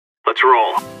let's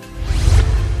roll.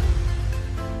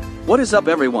 What is up,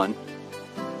 everyone?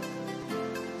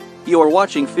 You are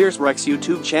watching Fierce Rex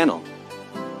YouTube channel.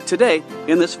 Today,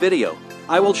 in this video,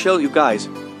 I will show you guys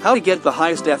how to get the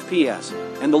highest FPS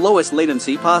and the lowest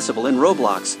latency possible in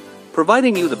Roblox,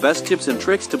 providing you the best tips and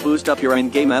tricks to boost up your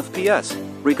in-game FPS,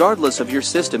 regardless of your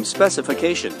system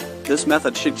specification. This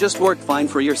method should just work fine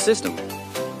for your system.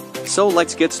 So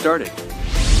let's get started.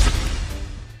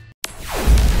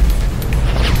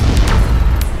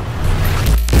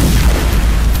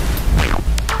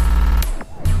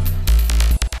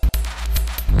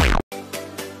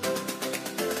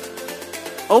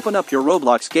 Open up your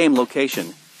Roblox game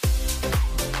location.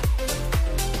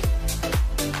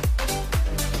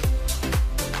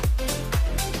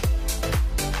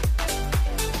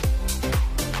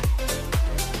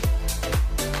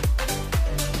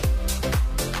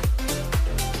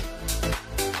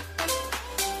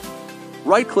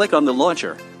 Right-click on the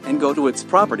launcher and go to its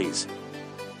properties.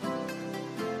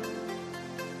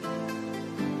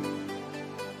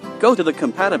 Go to the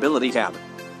Compatibility tab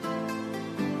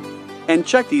and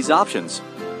check these options.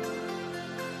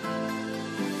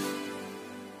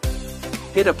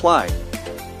 Hit Apply.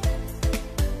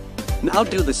 Now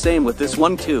do the same with this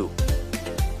one too.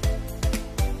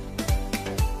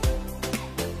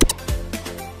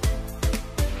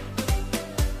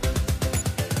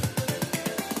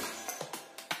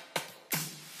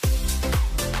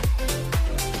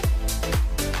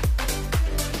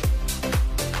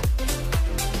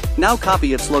 Now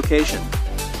copy its location.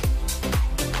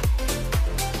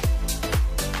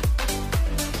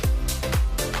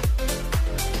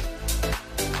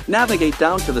 Navigate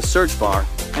down to the search bar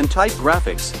and type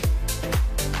graphics.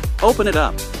 Open it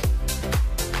up.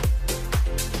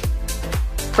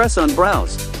 Press on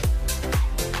Browse.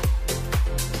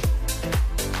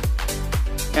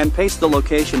 And paste the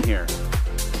location here.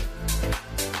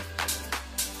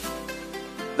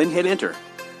 Then hit Enter.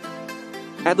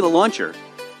 Add the launcher.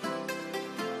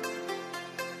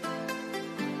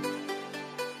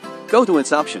 Go to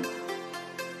its option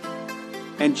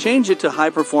and change it to high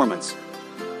performance.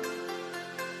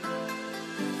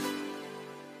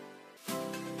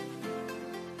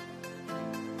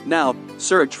 Now,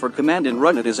 search for command and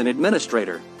run it as an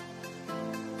administrator.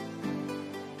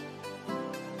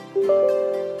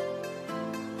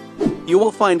 You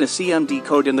will find a CMD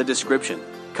code in the description.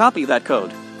 Copy that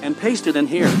code and paste it in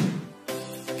here.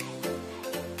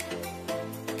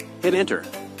 Hit Enter.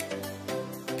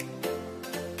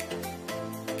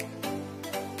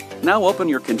 Now open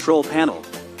your control panel.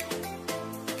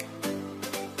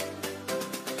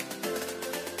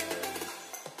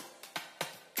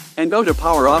 And go to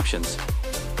Power Options.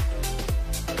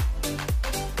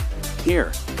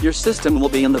 Here, your system will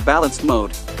be in the balanced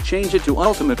mode. Change it to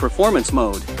Ultimate Performance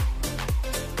mode.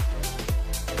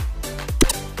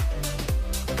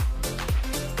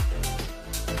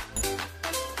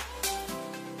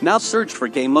 Now search for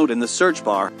Game Mode in the search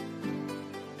bar.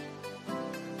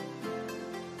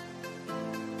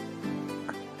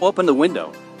 Open the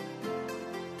window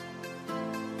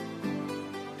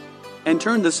and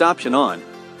turn this option on.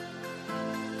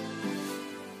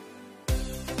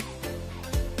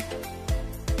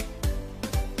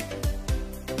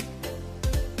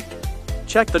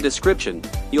 Check the description.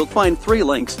 You'll find 3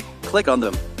 links. Click on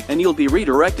them, and you'll be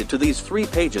redirected to these 3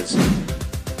 pages.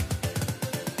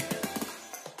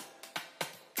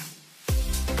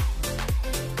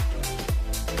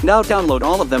 Now download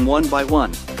all of them one by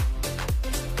one.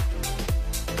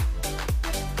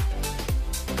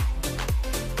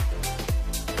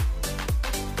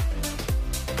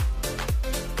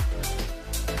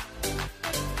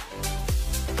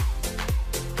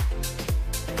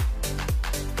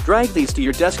 Drag these to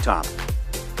your desktop.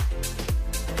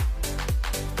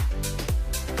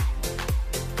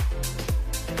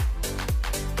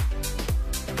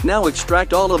 Now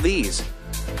extract all of these.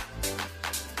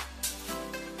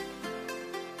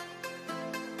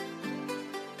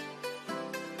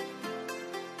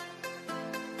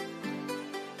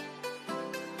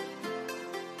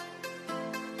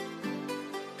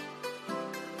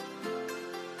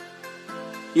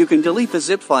 You can delete the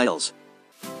zip files.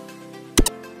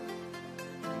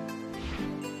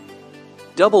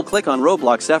 Double-click on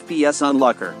Roblox FPS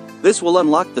Unlocker. This will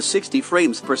unlock the 60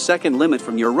 frames per second limit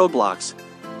from your Roblox.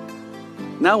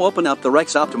 Now open up the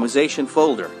Rex optimization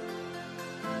folder.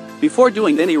 Before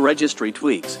doing any registry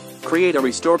tweaks, create a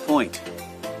restore point.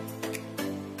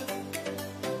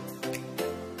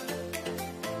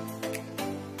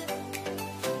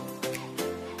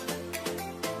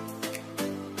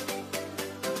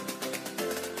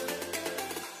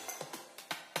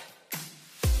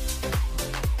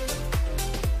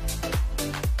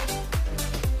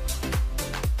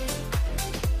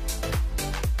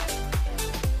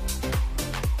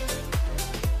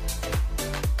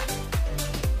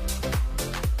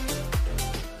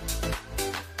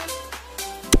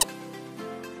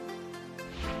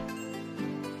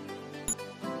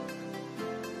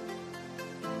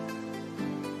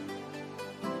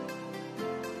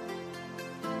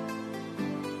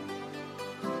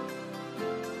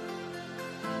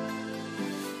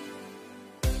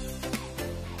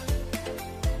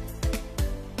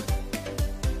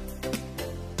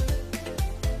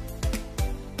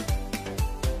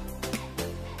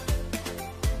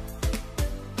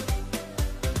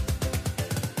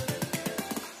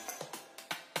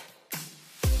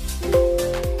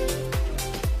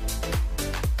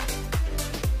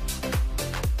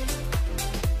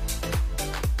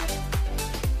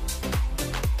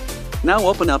 Now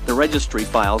open up the registry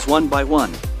files one by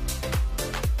one.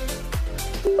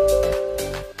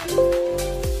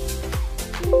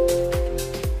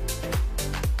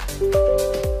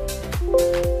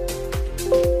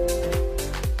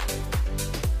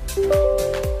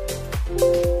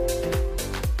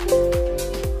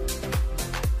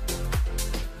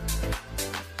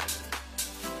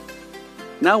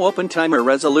 Now open timer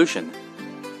resolution.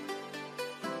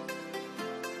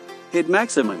 Hit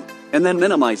maximum, and then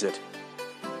minimize it.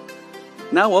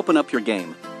 Now open up your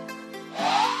game.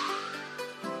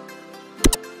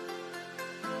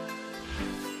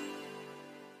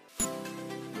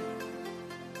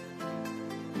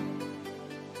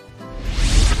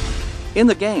 In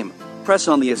the game, press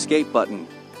on the escape button.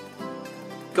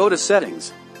 Go to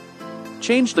settings.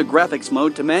 Change the graphics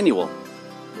mode to manual.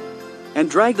 And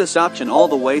drag this option all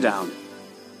the way down.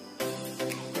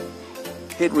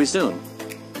 Hit resume.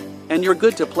 And you're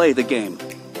good to play the game.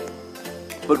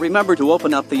 But remember to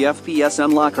open up the FPS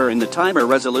unlocker in the timer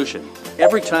resolution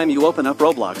every time you open up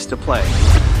Roblox to play.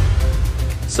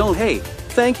 So hey,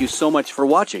 thank you so much for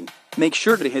watching. Make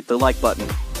sure to hit the like button,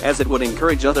 as it would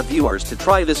encourage other viewers to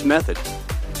try this method.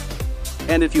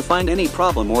 And if you find any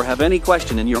problem or have any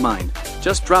question in your mind,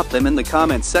 just drop them in the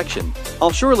comments section.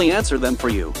 I'll surely answer them for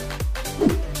you.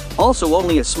 Also,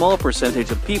 only a small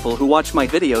percentage of people who watch my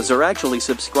videos are actually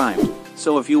subscribed,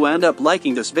 so if you end up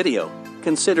liking this video,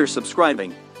 consider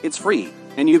subscribing. It's free,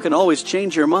 and you can always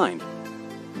change your mind.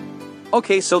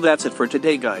 Okay, so that's it for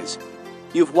today, guys.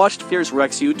 You've watched Fierce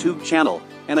Rex YouTube channel,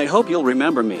 and I hope you'll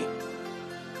remember me.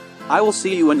 I will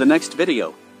see you in the next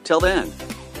video. Till then.